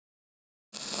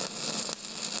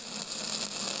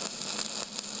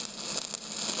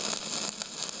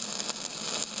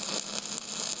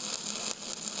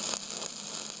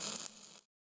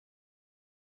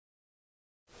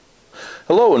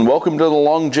Hello and welcome to the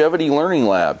Longevity Learning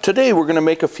Lab. Today we're going to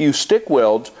make a few stick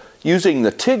welds using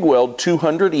the TIGWELD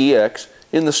 200EX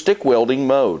in the stick welding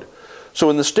mode. So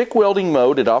in the stick welding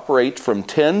mode it operates from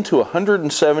 10 to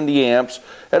 170 amps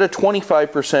at a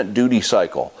 25% duty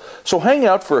cycle. So hang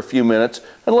out for a few minutes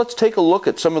and let's take a look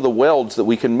at some of the welds that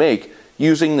we can make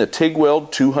using the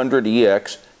TIGWELD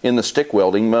 200EX in the stick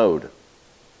welding mode.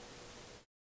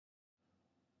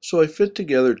 So I fit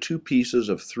together two pieces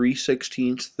of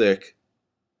 3/16 thick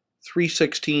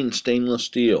 316 stainless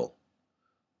steel.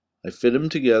 I fit them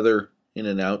together in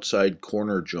an outside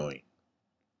corner joint.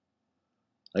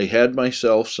 I had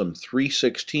myself some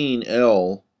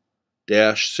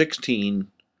 316L-16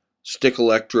 stick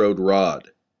electrode rod,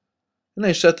 and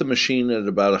I set the machine at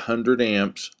about 100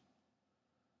 amps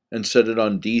and set it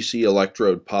on DC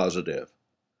electrode positive.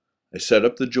 I set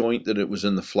up the joint that it was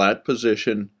in the flat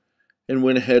position and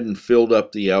went ahead and filled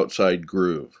up the outside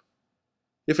groove.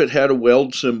 If it had a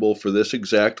weld symbol for this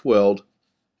exact weld,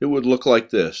 it would look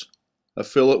like this, a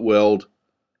fillet weld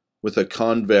with a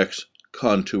convex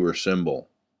contour symbol.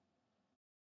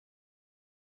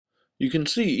 You can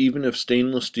see even if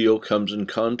stainless steel comes in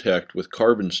contact with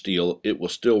carbon steel, it will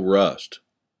still rust.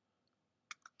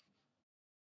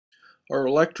 Our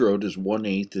electrode is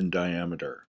 1/8 in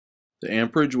diameter. The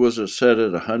amperage was set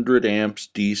at 100 amps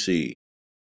DC.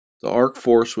 The arc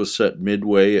force was set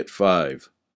midway at 5.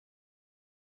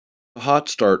 The hot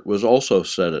start was also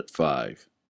set at 5.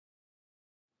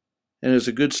 And as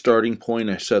a good starting point,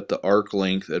 I set the arc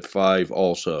length at 5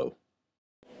 also.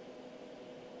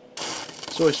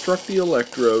 So I struck the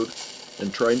electrode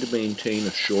and tried to maintain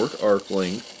a short arc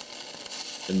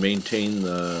length and maintain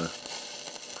the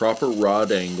proper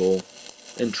rod angle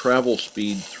and travel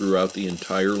speed throughout the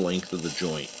entire length of the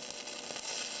joint.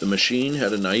 The machine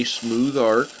had a nice smooth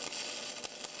arc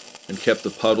and kept the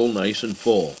puddle nice and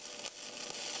full.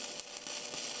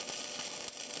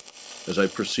 As I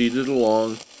proceeded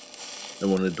along, I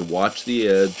wanted to watch the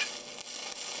edge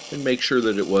and make sure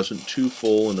that it wasn't too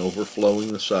full and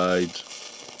overflowing the sides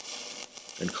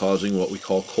and causing what we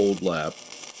call cold lap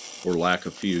or lack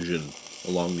of fusion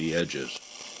along the edges.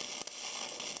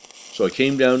 So I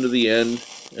came down to the end,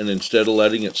 and instead of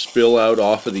letting it spill out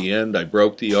off of the end, I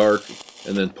broke the arc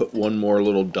and then put one more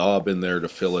little daub in there to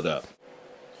fill it up.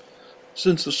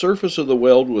 Since the surface of the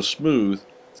weld was smooth,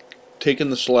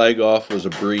 taking the slag off was a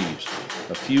breeze.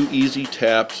 A few easy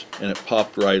taps and it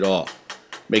popped right off.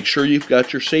 Make sure you've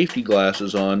got your safety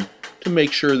glasses on to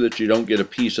make sure that you don't get a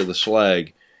piece of the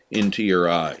slag into your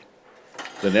eye.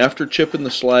 Then after chipping the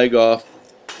slag off,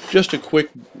 just a quick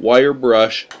wire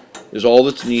brush is all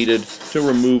that's needed to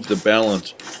remove the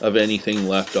balance of anything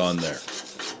left on there.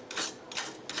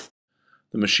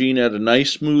 The machine had a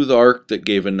nice smooth arc that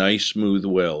gave a nice smooth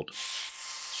weld.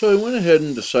 So I went ahead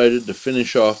and decided to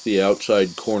finish off the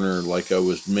outside corner like I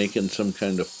was making some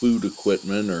kind of food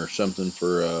equipment or something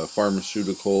for a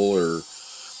pharmaceutical or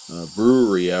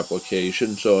brewery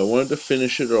application. So I wanted to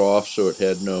finish it off so it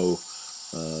had no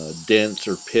dents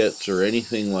or pits or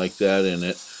anything like that in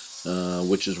it,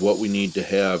 which is what we need to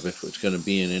have if it's going to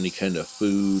be in any kind of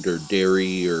food or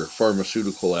dairy or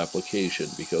pharmaceutical application,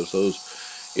 because those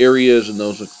areas and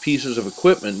those pieces of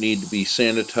equipment need to be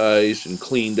sanitized and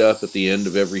cleaned up at the end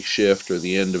of every shift or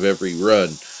the end of every run.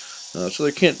 So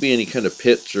there can't be any kind of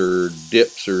pits or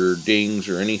dips or dings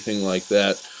or anything like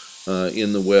that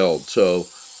in the weld. So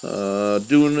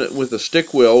doing it with a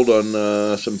stick weld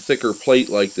on some thicker plate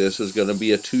like this is going to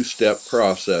be a two-step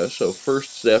process. So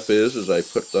first step is I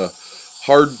put the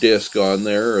hard disc on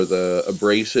there, or the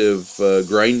abrasive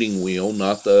grinding wheel,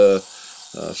 not the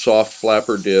soft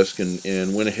flapper disc,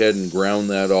 and went ahead and ground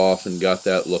that off and got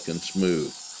that looking smooth.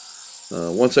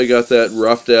 Once I got that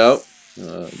roughed out,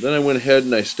 then I went ahead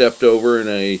and I stepped over and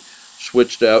I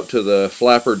switched out to the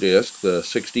flapper disc, the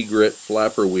 60 grit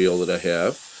flapper wheel that I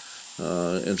have,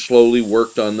 and slowly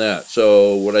worked on that.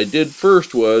 So what I did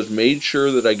first was made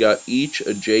sure that I got each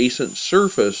adjacent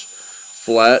surface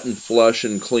flat and flush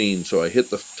and clean. So I hit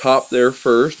the top there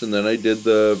first, and then I did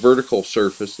the vertical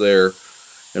surface there.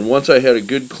 And once I had a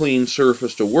good clean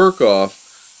surface to work off,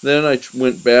 then I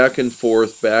went back and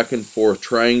forth,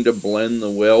 trying to blend the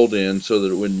weld in so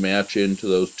that it would match into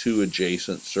those two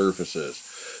adjacent surfaces.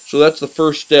 So that's the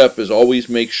first step, is always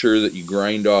make sure that you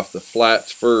grind off the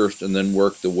flats first and then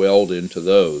work the weld into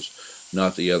those,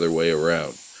 not the other way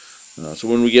around. So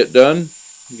when we get done,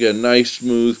 you get a nice,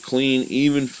 smooth, clean,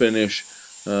 even finish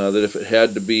that if it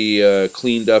had to be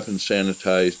cleaned up and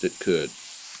sanitized, it could.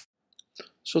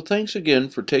 So thanks again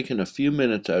for taking a few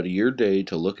minutes out of your day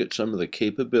to look at some of the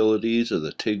capabilities of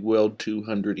the TIGWELD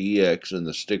 200EX in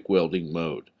the stick welding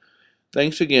mode.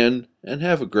 Thanks again, and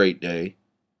have a great day.